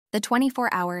The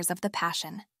 24 hours of the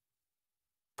Passion.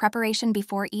 Preparation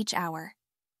before each hour.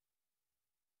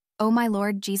 O my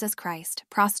Lord Jesus Christ,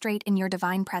 prostrate in your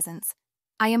divine presence,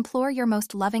 I implore your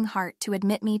most loving heart to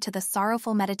admit me to the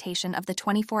sorrowful meditation of the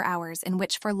 24 hours in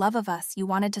which for love of us you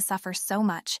wanted to suffer so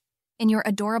much, in your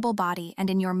adorable body and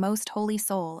in your most holy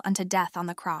soul unto death on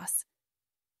the cross.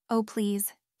 O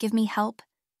please, give me help,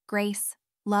 grace,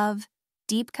 love,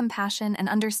 deep compassion and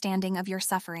understanding of your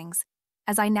sufferings,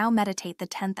 as I now meditate the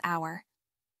 10th hour.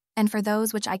 And for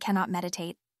those which I cannot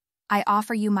meditate, I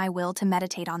offer you my will to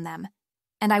meditate on them,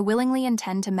 and I willingly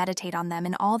intend to meditate on them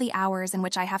in all the hours in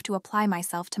which I have to apply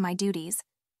myself to my duties,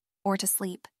 or to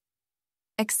sleep.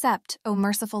 Accept, O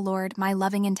merciful Lord, my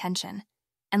loving intention,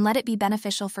 and let it be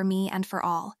beneficial for me and for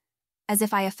all, as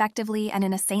if I effectively and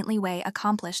in a saintly way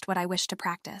accomplished what I wish to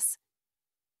practice.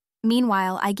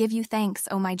 Meanwhile, I give you thanks,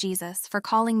 O my Jesus, for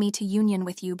calling me to union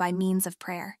with you by means of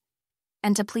prayer.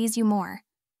 And to please you more,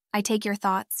 I take your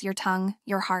thoughts, your tongue,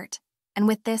 your heart, and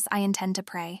with this I intend to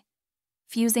pray,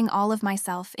 fusing all of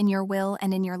myself in your will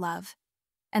and in your love,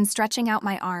 and stretching out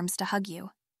my arms to hug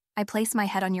you, I place my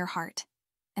head on your heart,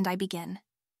 and I begin.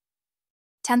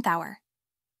 10th hour,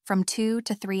 from 2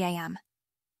 to 3 a.m.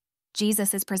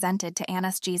 Jesus is presented to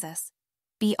Annas Jesus.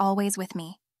 Be always with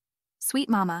me. Sweet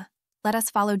Mama, let us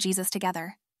follow Jesus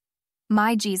together.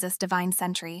 My Jesus, divine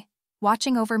sentry,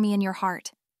 watching over me in your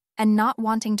heart, and not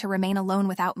wanting to remain alone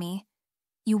without me,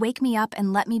 you wake me up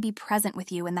and let me be present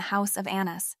with you in the house of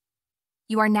Annas.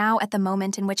 You are now at the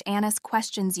moment in which Annas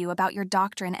questions you about your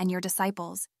doctrine and your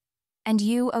disciples. And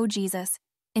you, O Jesus,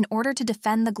 in order to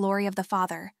defend the glory of the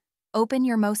Father, open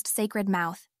your most sacred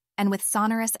mouth, and with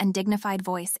sonorous and dignified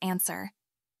voice answer,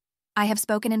 I have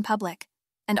spoken in public,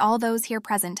 and all those here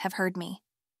present have heard me.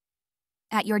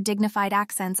 At your dignified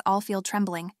accents all feel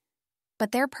trembling,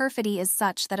 but their perfidy is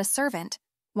such that a servant,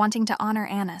 wanting to honor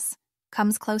Annas,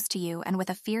 comes close to you and with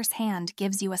a fierce hand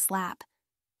gives you a slap,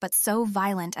 but so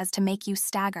violent as to make you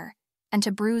stagger and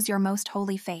to bruise your most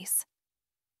holy face.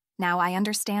 Now I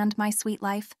understand, my sweet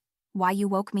life, why you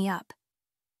woke me up.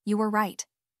 You were right.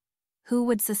 Who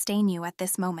would sustain you at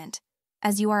this moment,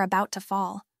 as you are about to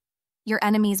fall? Your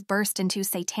enemies burst into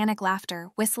satanic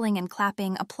laughter, whistling and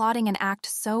clapping, applauding an act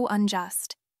so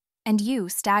unjust, and you,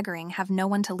 staggering, have no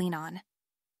one to lean on.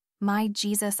 My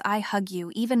Jesus, I hug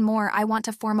you. Even more, I want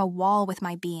to form a wall with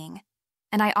my being,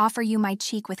 and I offer you my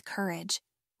cheek with courage,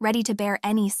 ready to bear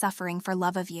any suffering for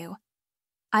love of you.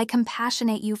 I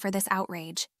compassionate you for this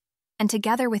outrage, and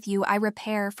together with you I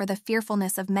repair for the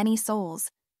fearfulness of many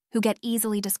souls who get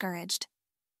easily discouraged.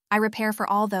 I repair for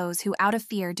all those who out of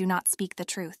fear do not speak the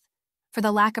truth, for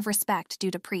the lack of respect due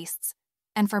to priests,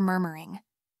 and for murmuring.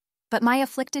 But my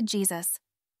afflicted Jesus,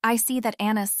 I see that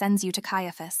Annas sends you to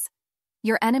Caiaphas.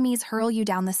 Your enemies hurl you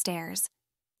down the stairs,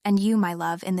 and you, my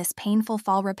love, in this painful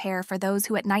fall repair for those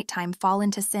who at nighttime fall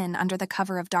into sin under the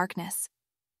cover of darkness.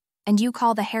 And you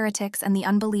call the heretics and the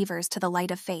unbelievers to the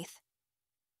light of faith.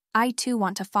 I too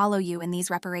want to follow you in these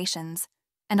reparations,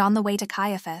 and on the way to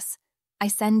Caiaphas, I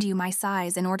send you my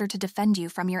sighs in order to defend you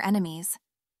from your enemies.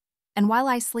 And while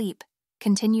I sleep,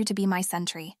 continue to be my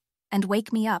sentry, and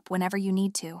wake me up whenever you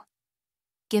need to.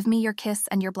 Give me your kiss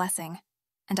and your blessing,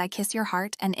 and I kiss your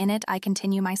heart, and in it I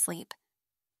continue my sleep.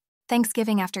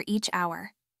 Thanksgiving after each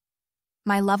hour.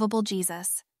 My lovable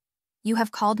Jesus, you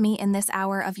have called me in this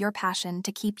hour of your passion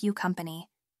to keep you company,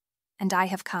 and I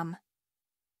have come.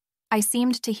 I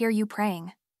seemed to hear you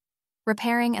praying,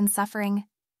 repairing and suffering,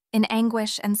 in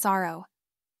anguish and sorrow,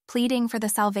 pleading for the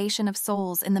salvation of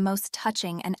souls in the most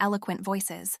touching and eloquent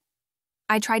voices.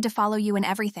 I tried to follow you in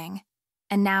everything,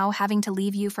 and now, having to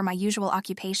leave you for my usual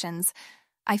occupations,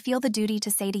 I feel the duty to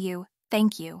say to you,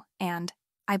 thank you, and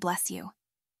I bless you.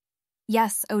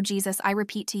 Yes, O Jesus, I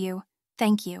repeat to you,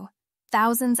 thank you,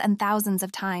 thousands and thousands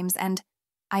of times, and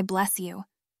I bless you,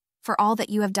 for all that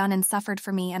you have done and suffered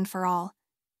for me and for all.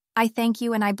 I thank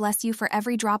you and I bless you for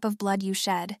every drop of blood you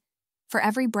shed, for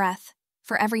every breath,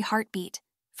 for every heartbeat,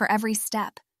 for every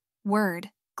step,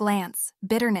 word, glance,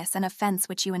 bitterness, and offense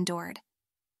which you endured.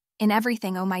 In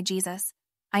everything, O my Jesus,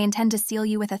 I intend to seal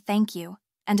you with a thank you,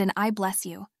 and an I bless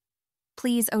you.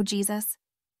 Please, O Jesus,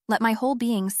 let my whole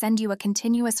being send you a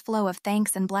continuous flow of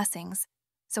thanks and blessings,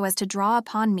 so as to draw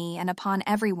upon me and upon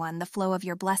everyone the flow of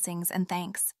your blessings and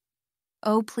thanks.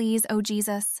 Oh, please, O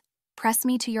Jesus, press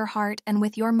me to your heart and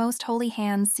with your most holy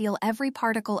hand seal every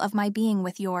particle of my being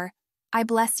with your I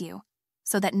bless you,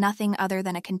 so that nothing other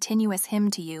than a continuous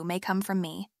hymn to you may come from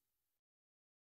me.